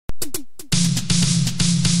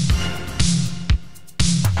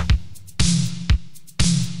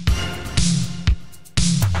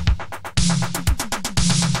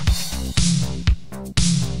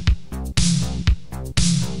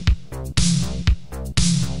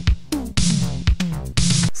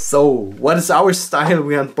So, what is our style?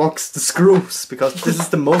 We unbox the screws, because this is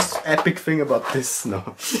the most epic thing about this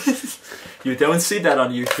now. You don't see that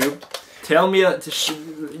on YouTube. Tell me,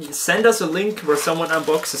 send us a link where someone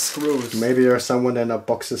unboxes screws. Maybe there's someone that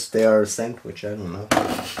unboxes their sandwich, I don't know.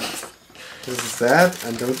 This is that,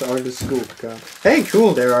 and those are the scoop. Hey,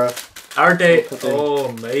 cool, there are... Are they? Oh,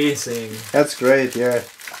 amazing. That's great, yeah.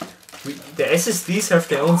 The SSDs have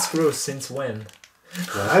their own screws since when?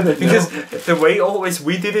 Well, I don't because know. the way always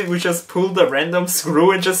we did it, we just pulled a random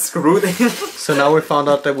screw and just screwed it in. So now we found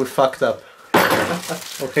out that we fucked up.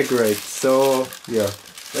 Okay, great. So, yeah.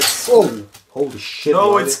 That's... Oh! Holy shit.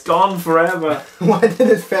 No, it's gone forever. Why did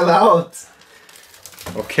it fall out?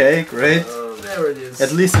 Okay, great. Oh, there it is.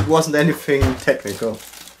 At least it wasn't anything technical.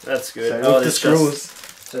 That's good. So oh, with the screws.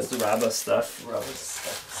 Just the rubber stuff.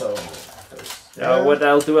 So, yeah. What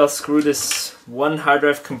I'll do, I'll screw this one hard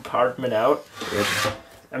drive compartment out. Good.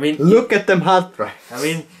 I mean, look at them hard drives. I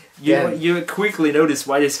mean, you quickly notice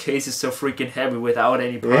why this case is so freaking heavy without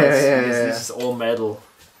any parts. This is all metal.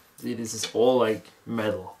 See, this is all like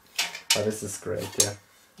metal. Oh, this is great, yeah.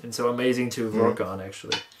 And so amazing to work on,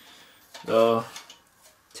 actually. So,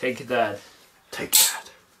 take that. Take that.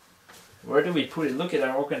 Where do we put it? Look at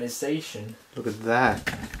our organization. Look at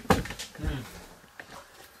that.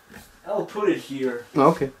 I'll put it here.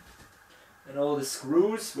 Okay. And all the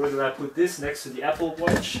screws. Where do I put this? Next to the Apple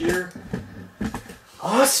Watch here.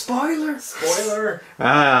 Oh, spoiler! Spoiler!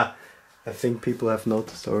 Ah, I think people have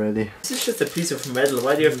noticed already. This is just a piece of metal.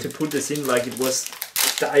 Why do you have to put this in like it was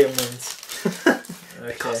diamonds? Okay.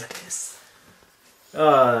 Because it is.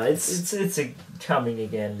 It's coming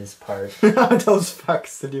again, this part. Those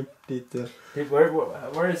fucks that you did there.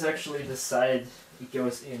 Where is actually the side it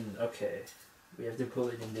goes in? Okay. We have to pull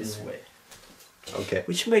it in this way. Okay.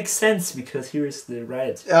 Which makes sense because here is the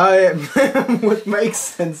right. Would make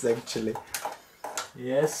sense actually.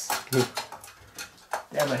 Yes.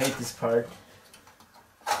 Damn, I hate this part.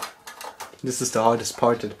 This is the hardest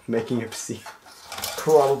part of making a PC.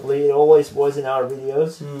 Probably, it always was in our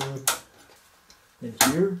videos. And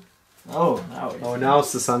here? Oh, now it's... Oh, now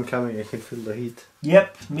it's the sun coming, I can feel the heat.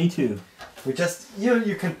 Yep, me too. We just...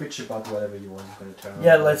 You can bitch about whatever you want, I'm gonna turn on.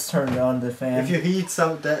 Yeah, let's turn on the fan. If you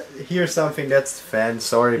hear something, that's the fan,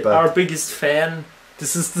 sorry, but... Our biggest fan.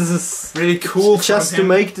 This is really cool. Just to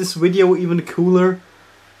make this video even cooler.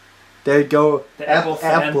 There you go. The Apple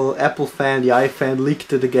fan. Apple fan, the iFan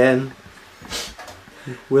leaked it again.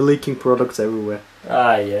 We're leaking products everywhere.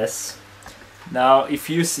 Ah, yes. Now, if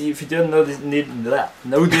you don't know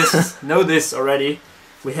this already,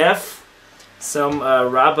 we have some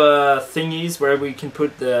rubber thingies where we can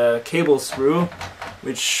put the cables through,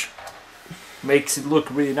 which makes it look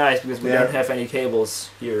really nice because we don't have any cables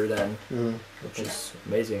here then, which is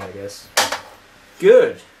amazing, I guess.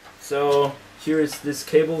 Good. So here is this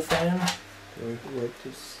cable fan.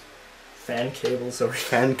 This fan cable, sorry.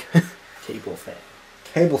 Fan. Cable fan.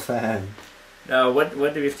 Cable fan. Now, what do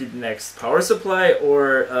we have to do next? Power supply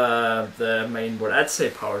or the main board? I'd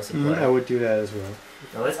say power supply. I would do that as well.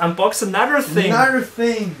 Now let's unbox another thing. Another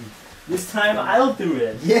thing. This time I'll do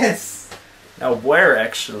it. Yes. Now where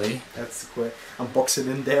actually? That's quick. Unbox it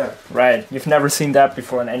in there. Right. You've never seen that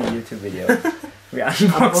before in any YouTube video. We're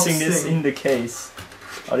unboxing this in the case.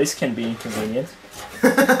 Oh, this can be inconvenient.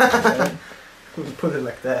 Okay. We'll put it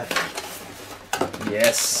like that.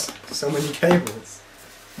 Yes. So many cables.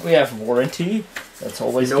 We have warranty. That's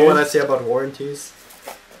always good. You know what I say about warranties?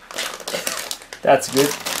 That's good.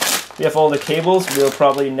 We have all the cables. We'll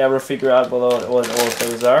probably never figure out what all of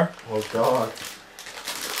those are. Oh god.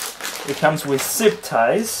 It comes with zip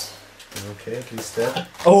ties. Okay, at least that.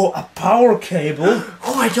 Oh, a power cable.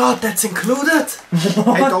 Oh my god, that's included!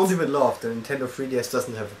 What? I don't even laugh. The Nintendo 3DS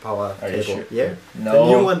doesn't have a power Are cable. you sure? Yeah? No.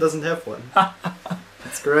 The new one doesn't have one.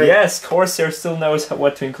 That's great. Yes, Corsair still knows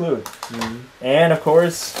what to include. And of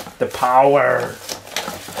course, the power.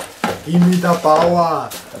 Give me the power!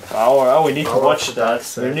 The power. Oh, we need to watch for that. God's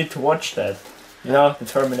sake. We need to watch that. You know, the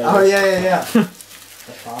Terminator. Oh yeah. The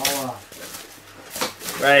power.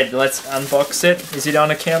 Right, let's unbox it. Is it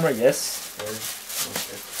on a camera? Yes.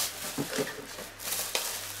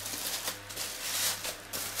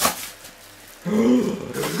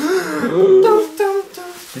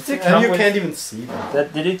 Did it come You with, can't even see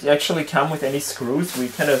that. did it actually come with any screws? We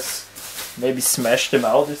kind of maybe smashed them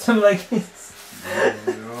out or something like this.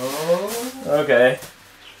 No. Okay.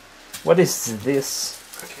 What is this?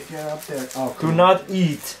 Okay, get up there. Oh, Do not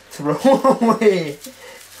eat. Throw away.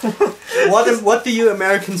 What do you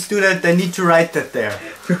Americans do that they need to write that there?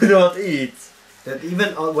 Do not eat. That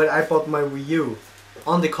even when I bought my Wii U,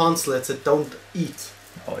 on the console it said don't eat.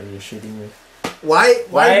 Oh, you're shitting me.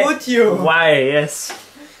 Why would you? Why? Yes.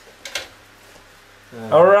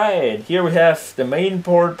 Alright, here we have the main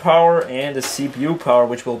board power and the CPU power,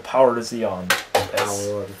 which will power the Xeon.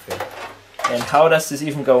 And how does this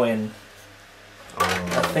even go in?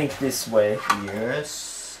 I think this way.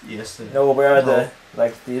 Yes. Yes. No, where are the...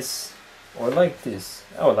 like this? Or like this?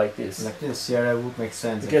 Oh, like this. Like this, yeah, that would make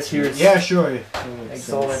sense. Because here it's... yeah, sure. Makes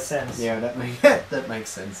all that sense. Yeah, that makes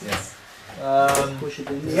sense, yes. Push it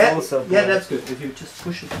in. Yeah, Also yeah, that's good. If you just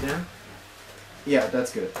push it there. Yeah,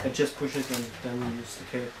 that's good. And just push it and then we use the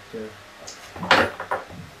cable there.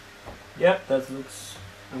 Yep, that looks...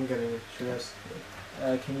 I'm getting it. Yes.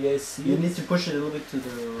 can you guys see You it? need to push it a little bit to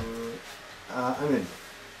the... I mean...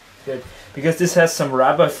 Good. Because this has some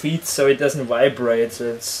rubber feet so it doesn't vibrate, so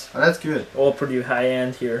it's... oh, that's good. all pretty high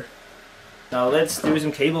end here. Now let's do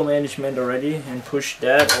some cable management already and push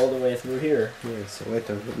that all the way through here. Yeah, so wait,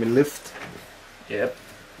 let me lift. Yep.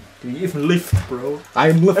 Do you even lift, bro?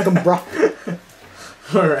 I'm lifting, bro.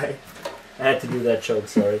 Alright. I had to do that joke,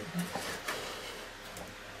 sorry.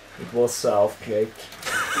 It was soft, Jake.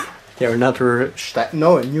 Yeah, another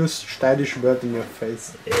no, a new stylish word in your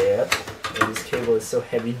face. Yep. And this cable is so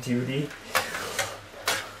heavy duty.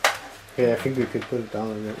 Yeah, I think we could put it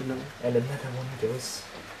down on it. No. And another one goes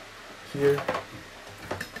here.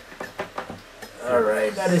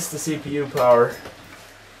 Alright, that is the CPU power.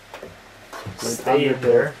 Stay in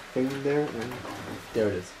there. Thing there, and there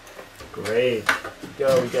it is. Great.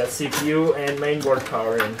 Go, we got CPU and mainboard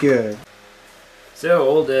power in. Good. So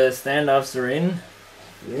all the standoffs are in.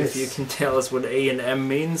 Yes. If you can tell us what A and M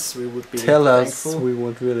means, we would be tell thankful. us, we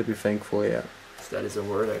would really be thankful, yeah. If that is a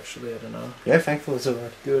word actually, I don't know. Yeah, thankful is a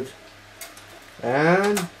word. Good.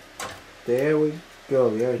 And there we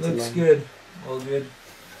go. Yeah, it's Looks good. All good.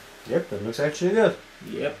 Yep, that looks actually good.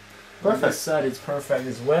 Yep. Perfect. On this side it's perfect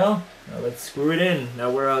as well. Now let's screw it in.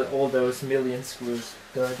 Now where are all those million screws?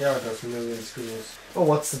 There are those million screws. Oh,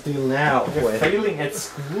 what's the deal now? We're failing at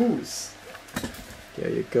screws. There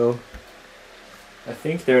you go. I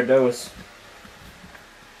think they're those.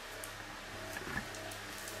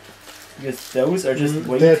 Because those are just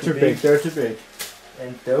way they're too too big. They're too big.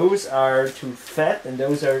 And those are too fat, and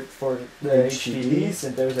those are for the HDDs,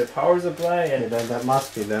 and those are power supply, Yeah, and that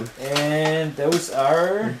must be them. and those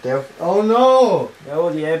are Oh no! no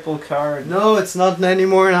the Apple Card. No, it's not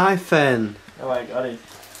anymore an iFan. Oh, I got it.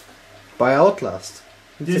 By Outlast.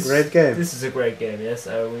 It's a great game. This is a great game. Yes,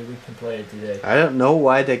 we can play it today. I don't know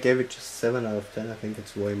why they gave it just 7 out of 10. I think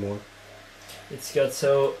it's way more. It's got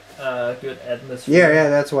so good atmosphere. Yeah,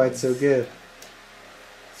 that's why it's so good.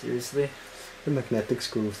 Seriously. The magnetic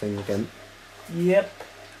screw thing again. Yep.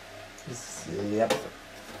 Yep.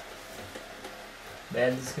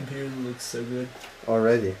 Man, this computer looks so good.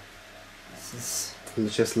 Already. This I'm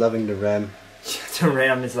just loving the RAM. is the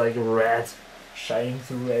RAM is like a rat, shining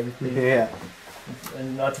through everything. Yeah.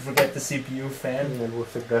 And not to forget the CPU fan. And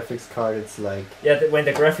with the graphics card, it's like. Yeah, when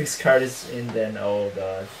the graphics card is in, then oh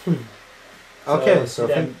god. Okay, so I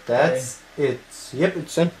then think that's it. Yep,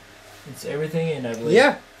 it's in. It's everything in, I believe.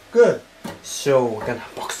 Yeah, good. So we're gonna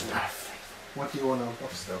unbox stuff. What do you want to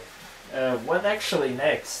unbox though? What actually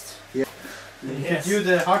next? Yeah. Yes. You do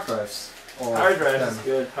the hard drives. Or Hard drive them. is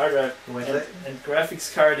good. Hard drive Wait, and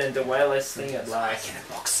graphics card and the wireless thing at I last. can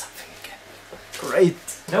unbox something again. Great.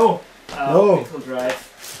 No. No. Optical drive.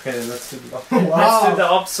 Okay, then let's do the. Let's do the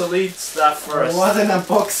obsolete stuff first. What an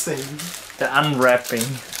unboxing. The unwrapping.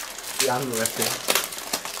 The unwrapping.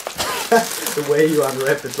 The way you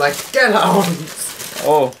unwrap it, like get out.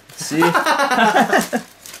 Oh, see?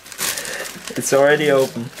 It's already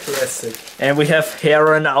open. Classic. And we have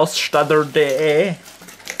Herrenausstatter.de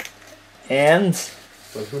and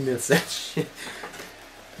But who needs that shit?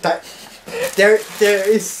 There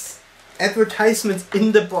is advertisements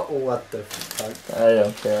in the box. Oh, what the fuck? I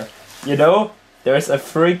don't care. You know, there's a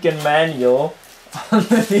freaking manual on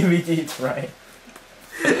the DVD frame.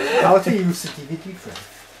 How to use the DVD frame?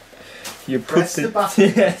 You put Press the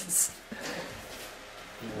button. Yes.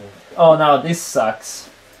 Oh, now this sucks.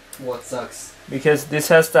 What sucks? Because this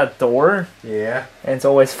has that door Yeah. and it's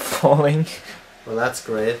always falling. Well, that's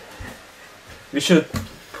great. We should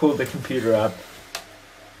pull the computer up.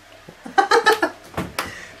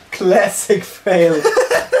 Classic fail.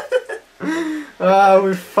 Ah,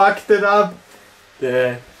 we fucked it up.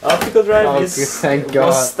 The optical drive Oh, thank God.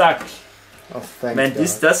 was stuck. Oh, thank Man, God.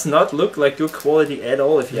 this does not look like good quality at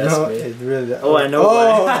all, if you ask No, me. it really. Oh, I know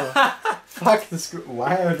why. Fuck the screw.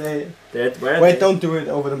 Why are they? Where are Wait, they? don't do it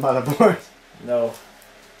over the motherboard. No.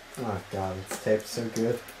 Oh god, it's taped so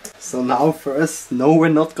good. So now first, no, we're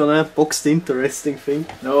not gonna box the interesting thing.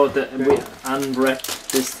 No, we unwrap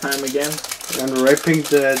this time again. Unwrapping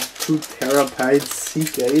the 2 terabyte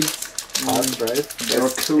Seagate hard drive.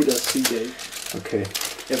 Barracuda Seagate. Okay.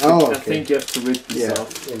 I think you have to rip this Yeah.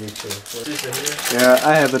 off. You need to. This in here. Yeah,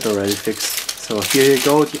 I have it already fixed. So here you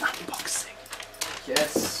go, the unboxing.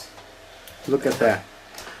 Yes. Look at that.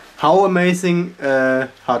 How amazing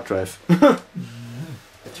hard drive.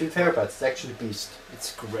 2 terabytes, it's actually beast.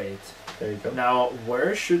 It's great. There you go. Now,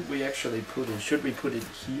 where should we actually put it? Should we put it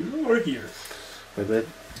here or here? Wait,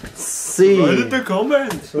 let's see. Write in the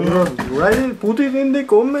comments. Put it in the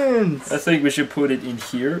comments. I think we should put it in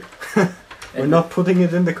here. We're not putting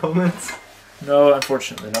it in the comments. No,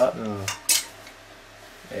 unfortunately not. Oh.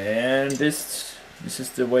 And this is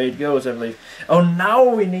the way it goes, I believe. Oh, now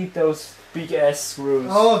we need those big ass screws.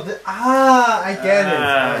 Oh, I get it.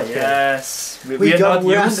 Okay. Yes. We We are not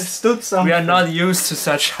used. understood something. We are not used to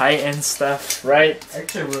such high-end stuff, right?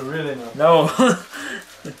 Actually, we're really not. No.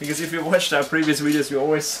 Because if you watched our previous videos, we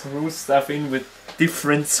always screw stuff in with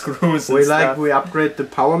different screws. And stuff. We upgrade the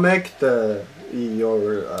Power Mac, the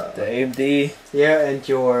AMD. yeah, and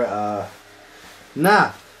your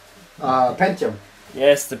Pentium.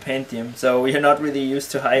 Yes, the Pentium. So we are not really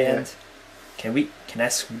used to high-end. Can I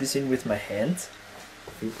screw this in with my hand?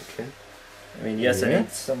 I think we can. I mean, yes, I Yeah.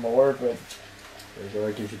 need some more, but... There you go,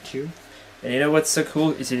 I give you 2. And you know what's so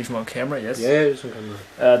cool? Is it even on camera? Yes. Yeah, it's on camera.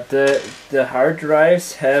 The hard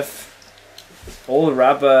drives have all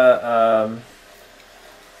rubber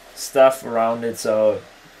stuff around it, so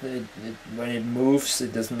when it moves,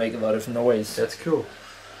 it doesn't make a lot of noise. That's cool.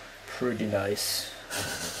 Pretty nice.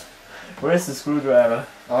 Where's the screwdriver?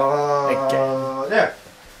 Again. There.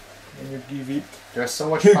 Can you give it? There's so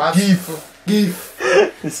much parts. Give.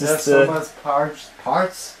 This There's is so the... much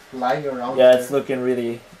parts lying around. Yeah, there. it's looking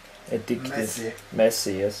really addictive.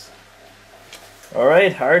 Messy. Yes.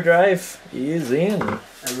 Alright, hard drive is in.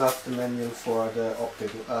 I love the manual for the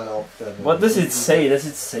optical. What does it say? Does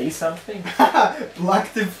it say something? Plug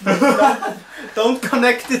the. Don't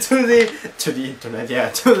connect it to the internet. Yeah,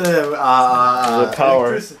 to the power.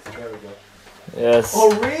 electricity. There we go. Yes.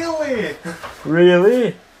 Oh really?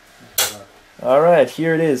 Really? Alright,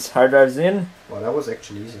 here it is. Hard drive's in. Well, that was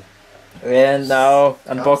actually easy. And now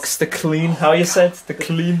unbox the clean, how you said? The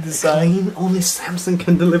clean design. Clean, only Samsung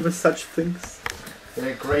can deliver such things.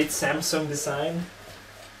 The great Samsung design.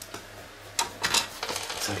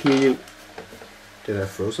 So here you... Did I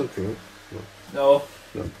throw something? No.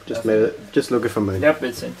 No, just made it. Just looking for my... Yep,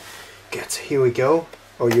 it's in. Good, here we go.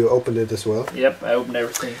 Oh, you opened it as well? Yep, I opened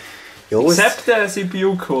everything. You always... Except the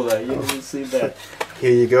CPU cooler, you will see that.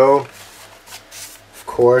 Here you go. Of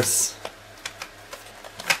course.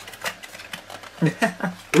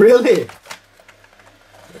 Really?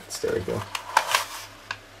 There we go.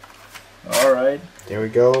 Alright. There we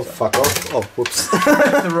go. Fuck off. Oh, whoops.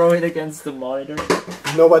 Throw it against the monitor.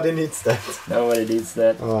 Nobody needs that. Nobody needs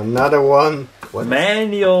that. Oh, another one. What?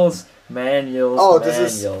 Manuals. Oh, this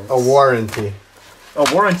is a warranty. Oh,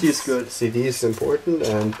 warranty is good. CD is important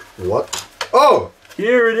and what? Oh!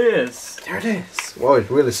 Here it is. There it is. Wow, it's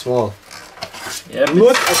really small. Yep.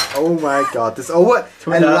 Look at, oh my god, this what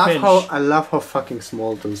 2.5 I love how fucking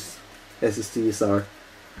small those SSDs are.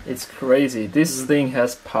 It's crazy. This thing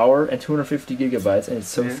has power and 250 gigabytes and it's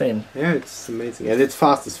so thin. Yeah, it's amazing. And it's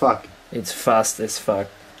fast as fuck. It's fast as fuck.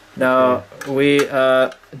 Now, we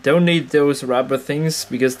don't need those rubber things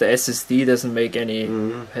because the SSD doesn't make any,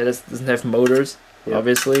 doesn't have motors,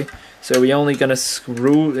 obviously. So we're only gonna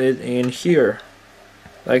screw it in here.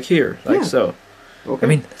 Like so. Okay. I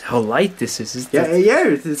mean, how light this is.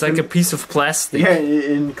 It's like a piece of plastic. Yeah,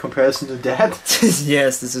 in comparison to that.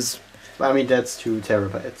 Yes, this is... I mean, that's 2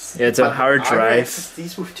 terabytes. Yeah, it's a hard drive.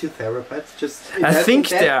 SSDs with 2 terabytes? I think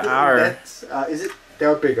there are. Is it?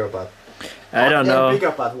 They're bigger, but... I don't know. They're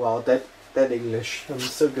bigger, but wow, that English. I'm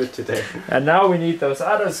so good today. And now we need those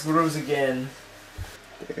other screws again.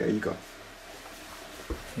 There you go.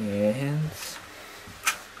 And...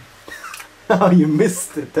 Oh, you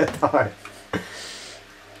missed it that hard.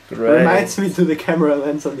 Great. Reminds me to the camera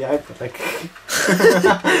lens on the iPad. Like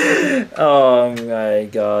oh my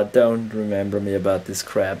god, don't remember me about this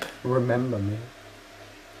crap. remember me.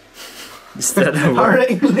 Is that a Our word?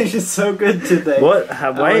 English is so good today. What?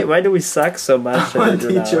 Why do we suck so much? Our at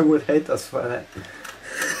it now? teacher would hate us for that.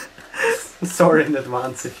 Sorry in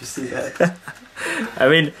advance if you see that. I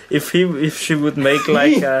mean, if she would make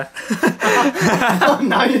like a... Oh,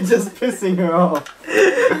 now you're just pissing her off.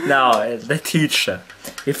 No, the teacher.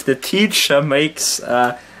 If the teacher makes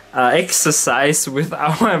exercise with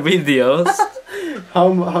our videos,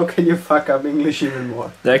 how can you fuck up English even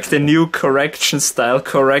more? like the new correction style,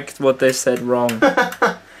 correct what they said wrong.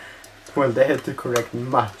 Well, they had to correct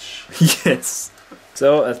much. Yes.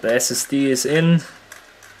 So as the SSD is in.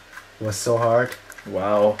 It was so hard.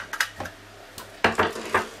 Wow.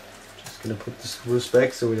 Gonna put the screws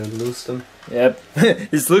back so we don't lose them. Yep.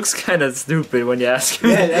 This looks kind of stupid when you ask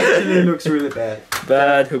me. Yeah, it actually looks really bad.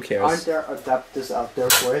 But who Aren't cares? there adapters out there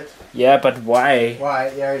for it? Yeah, but why?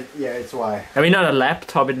 Why? Yeah, it's why. I mean, on a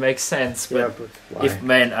laptop it makes sense, but, Yeah, but why? if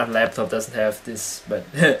man, a laptop doesn't have this, but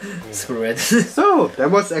screw it. So,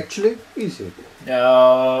 that was actually easy.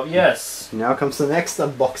 Yes. Now comes the next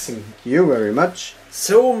unboxing. Thank you very much.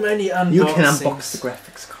 So many unboxings. You can unbox the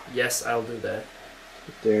graphics card. Yes, I'll do that.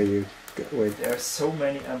 There you go. Wait. There are so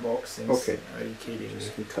many unboxings. Okay. Are you kidding me?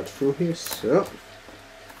 Just gonna cut through here. So.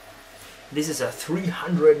 This is a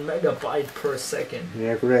 300 megabyte per second.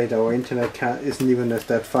 Yeah, great. Our internet isn't even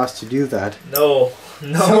that fast to do that. No.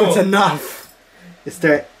 No. So it's enough.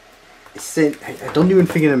 I don't even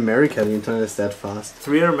think in America the internet is that fast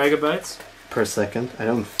 300 megabytes? per second. I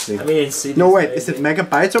don't think. I mean, in cities. No, wait. maybe. Is it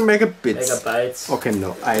megabytes or megabits? Megabytes. Okay,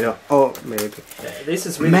 no. I don't. Oh, maybe. Yeah, this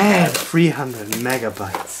is really Man, fast. 300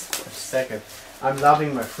 megabytes per second. I'm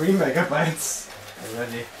loving my 3 megabytes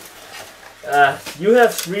already. You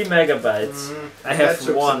have 3 megabytes. I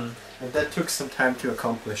have 1. And that took some time to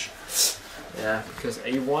accomplish. Yeah, because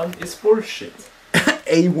A1 is bullshit.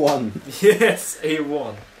 A1. Yes,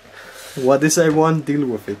 A1. What is A1? Deal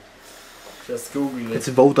with it. Just Google it. It's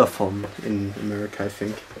Vodafone in America, I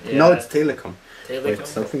think. Yeah. No, it's Telecom. Telecom. Wait,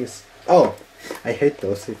 something is. Oh, I hate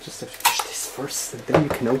those. You just have to finish this first, and then you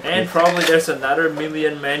can open And it. probably there's another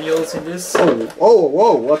million manuals in this. Oh,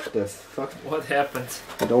 whoa! What the fuck? What happened?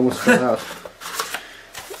 It almost fell out.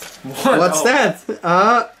 What? What's Oh,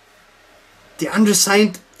 that? The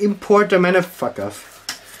undersigned importer motherfucker.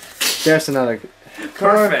 There's another.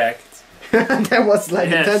 Perfect. That was like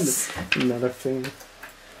Yes. intended. Another thing.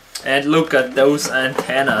 And look at those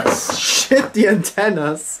antennas. Shit, the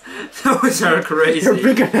antennas. Those are They're crazy.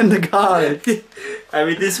 bigger than the card. I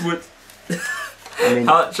mean, this would. I mean,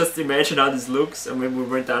 Just imagine how this looks, and when we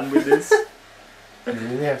were done with this. you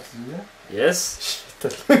really have to do that? Yes.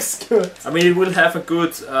 That looks good. I mean, it will have a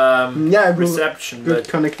good Yeah, it will- reception, Good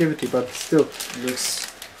but connectivity, but still. it looks.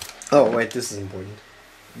 Oh wait, this is important.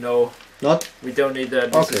 No, Not? we don't need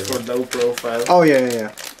that. This is Okay. for low profile. Oh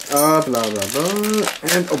yeah. Blah blah blah.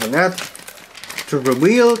 And open that to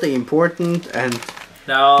reveal the important and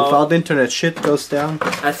Now, without internet shit goes down.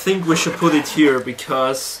 I think we should put it here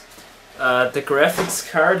because the graphics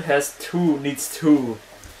card needs two,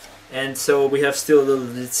 and so we have still a little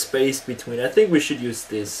bit space between. I think we should use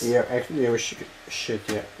this. Yeah, actually, yeah, we should. Shit,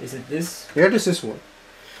 yeah. Is it this? Yeah, this is one.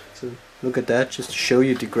 So look at that, just to show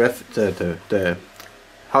you the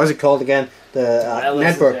how's it called again? The Wireless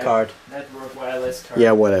network adapter. card. Network wireless card.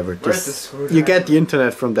 Yeah, whatever. Where's the Just screwdriver? you get the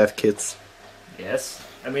internet from that, kids. Yes.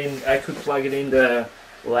 I mean, I could plug it in the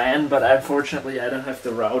LAN, but unfortunately I don't have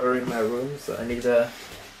the router in my room, so I need a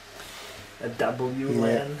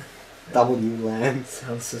WLAN. WLAN.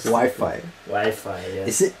 Sounds so stupid. Wi-Fi. Wi-Fi, yes.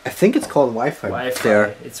 Is it? I think it's called Wi-Fi. Wi-Fi.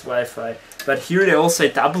 There. It's Wi-Fi. But here they all say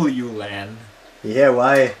WLAN. Yeah,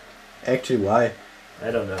 why? Actually, why?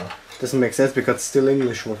 I don't know. Doesn't make sense because it's still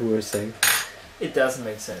English what we were saying. It doesn't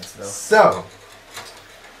make sense though. So.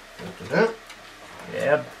 Yep,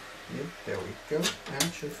 Yep. there we go. And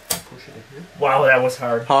just push it in here. Wow, that was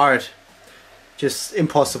hard. Hard. Just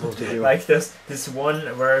impossible to do. Like this one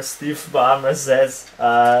where Steve Ballmer says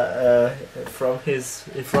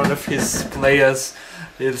in front of his players,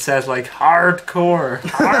 it says like hardcore,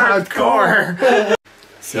 hardcore.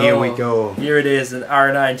 So, Here we go. Here it is, an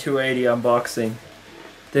R9 280 unboxing.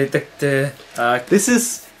 This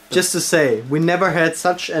is just to say, we never had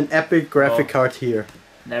such an epic graphic Oh. card here.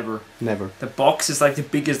 Never. Never. The box is like the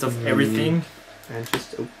biggest of everything. And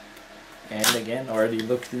just And again, already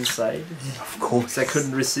looked inside. of course. I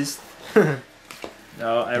couldn't resist.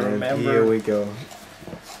 No, I And remember. here we go.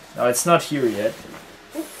 No, it's not here yet.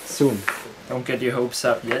 Soon. Don't get your hopes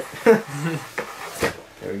up yet. There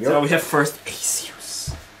we go. So we have first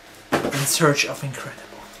Asus. In search of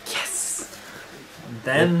incredible. Yes. And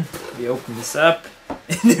then we open this up.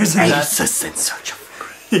 And there's another. Asus in search of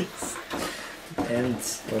And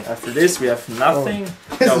after this we have nothing.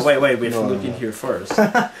 No, wait, we have to look in here first.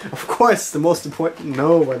 Of course, the most important.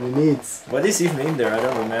 Nobody needs. What is even in there? I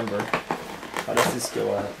don't remember. How does this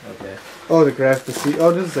go out? Okay. Oh, the graph to see.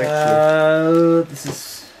 Oh, this is actually. This is.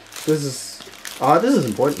 This is. Ah, this is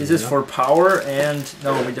important. This is you know? for power and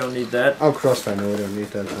no, we don't need that. Oh, crossfire. No, we don't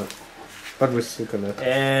need that. No. But we're still gonna.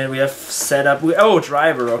 And we have set up.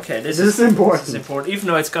 Driver. Okay, this This is important. This is important. Even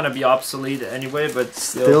though it's gonna be obsolete anyway, but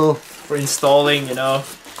still, Still. for installing, you know.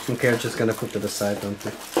 Okay, I'm just gonna put it aside, don't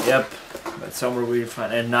we? Yep. But somewhere we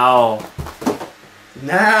find. And now.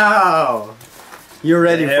 Now! You're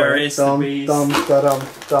ready There for it. is the beast.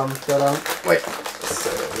 Wait.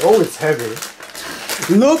 Oh, it's heavy.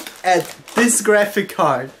 Look at this graphic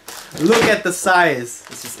card. Look at the size.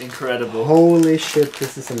 This is incredible. Holy shit,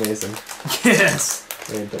 this is amazing. Yes.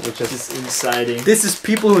 Wait, This is exciting. this is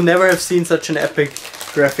people who never have seen such an epic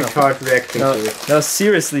graphic card reacting No, to it. no,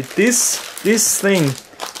 seriously, this thing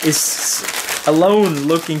is alone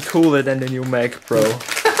looking cooler than the new Mac Pro.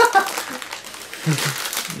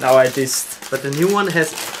 Now I dissed. But the new one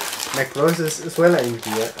has Mac Pro is as well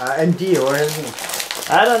ND or anything.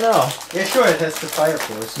 I don't know. Yeah, sure, it has the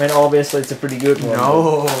Fireforce. I mean, obviously it's a pretty good one.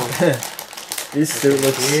 No. This dude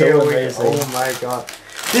looks Here so we- amazing. Oh my god.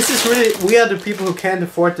 This is really, we are the people who can't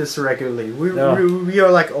afford this regularly. No. We are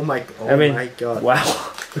like, oh my, I mean, my god. Wow,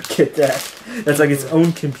 look at that. That's like its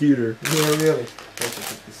own computer. Yeah, really.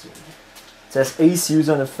 It says Ace use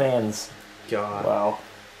on the fans. God. Wow.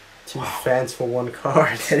 2 fans for 1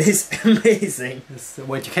 card. That is amazing.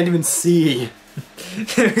 Wait, you can't even see.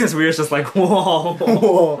 Because we're just like, whoa.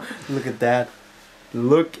 Whoa, look at that.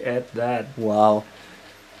 Look at that. Wow.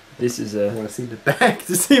 This is I want to see the back.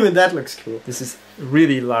 Even that looks cool. This is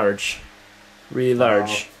really large. Really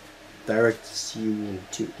large. Direct CU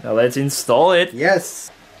 2. Now let's install it.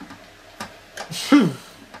 Yes.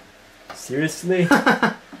 Seriously?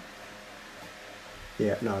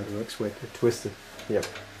 Yeah, no, it works. Wait, it twisted. Yep.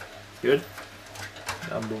 Good.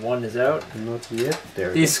 Number 1 is out. Not yet.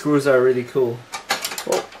 There. These screws are really cool.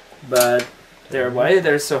 Oh, but why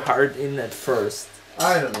they're so hard in at first?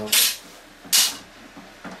 I don't know.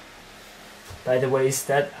 By the way, is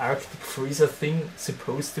that Arctic Freezer thing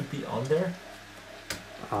supposed to be on there?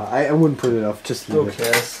 I wouldn't put it off. Just Who leave it.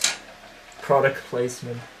 cares? Product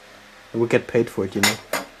placement. We get paid for it, you know.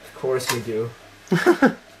 Of course we do.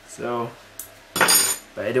 So,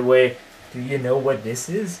 by the way, do you know what this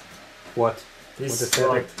is? What? This What is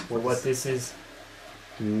product. that? What What is- this is?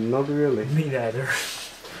 Not really. Me neither.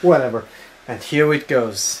 Whatever. And here it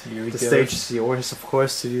goes. Here it The goes. stage is yours, of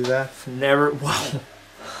course, to do that. Never. Wow.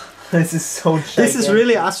 This is so gigantic. This is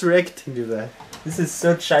really us reacting to that. This is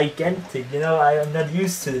so gigantic. You know, I am not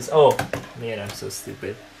used to this. Oh, man, I'm so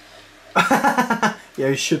stupid. Yeah,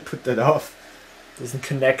 you should put that off. Doesn't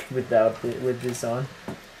connect with this on.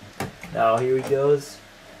 Now here he goes.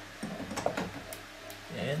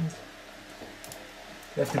 And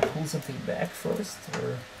you have to pull something back first,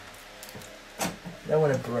 or I don't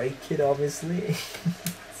want to break it, obviously.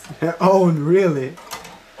 Oh, really?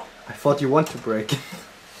 I thought you want to break it.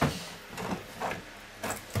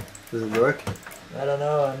 Does it work? I don't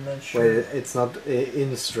know. I'm not sure. Wait, it's not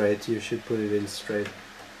in straight. You should put it in straight.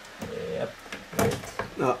 Yep. Wait.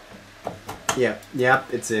 No. Yeah, yep,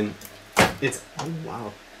 it's in. It's. Oh,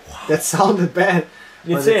 wow. That sounded bad.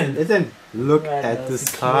 It's But in. It's in. Look Right, at now this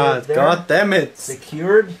secure card. there. God damn it.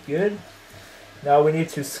 Secured. Good. Now we need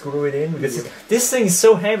to screw it in because this thing is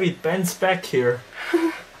so heavy it bends back here.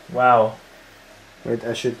 Wow. Wait,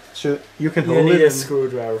 I should. You can You hold need it. a and-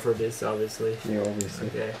 screwdriver for this, obviously. Yeah, obviously.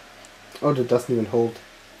 Okay. Oh, that doesn't even hold.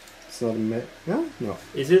 It's not a no? No.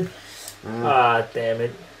 Is it? Ah, Damn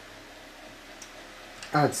it.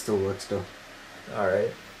 it still works though.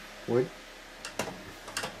 Alright. Wait.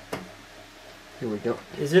 Here we go.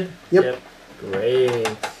 Is it? Yep. Great.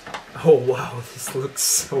 Oh wow, this looks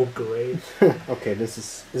so great. Okay, this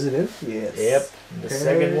is. Is it in? Yes. Yep. The Okay,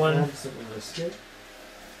 second one. and second one is good.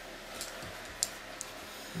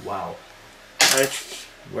 Wow.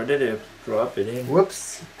 Where did it drop it in?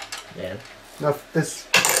 Whoops. Man. No, this.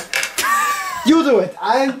 You do it!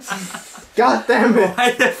 God damn it!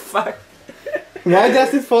 Why the fuck? Why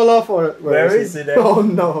does it fall off or Where is it at? Oh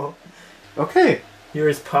no. Okay. Here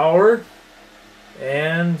is power.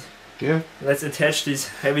 And Yeah. let's attach these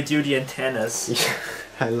heavy duty antennas.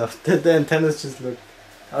 I love that. The antennas just look.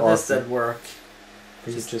 How does Awesome. that work?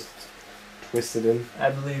 You just twist it in.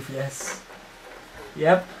 I believe yes.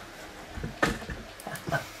 Yep.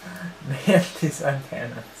 Man, these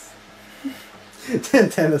antennas. The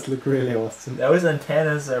antennas look really awesome. Those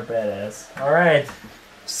antennas are badass. Alright.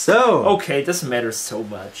 So. Okay, it doesn't matter so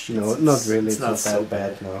much. No, It's- not really. It's It's not not so that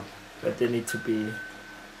bad. No. But they need to be.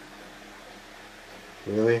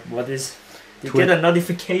 Really? What is? You Twi- get a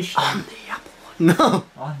notification On the Apple one. No.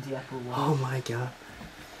 on the Apple Watch. Oh my god.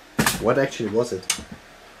 What actually was it?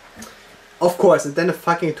 Of course, and then a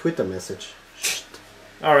fucking Twitter message. Shit.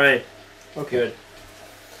 Alright. Okay. Good.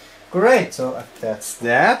 Great. So that's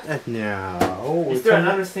that. And now Is there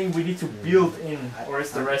another thing we need to build in, or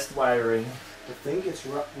is the rest wiring? I think it's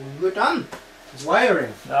we're done. It's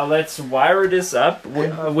wiring. Now let's wire this up.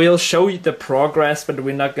 We'll show you the progress, but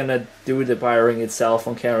we're not gonna do the wiring itself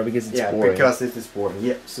on camera because it's boring. because it is boring.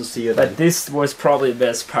 Yeah. So see you But then. this was probably the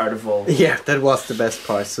best part of all. Yeah, that was the best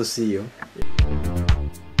part. So see you.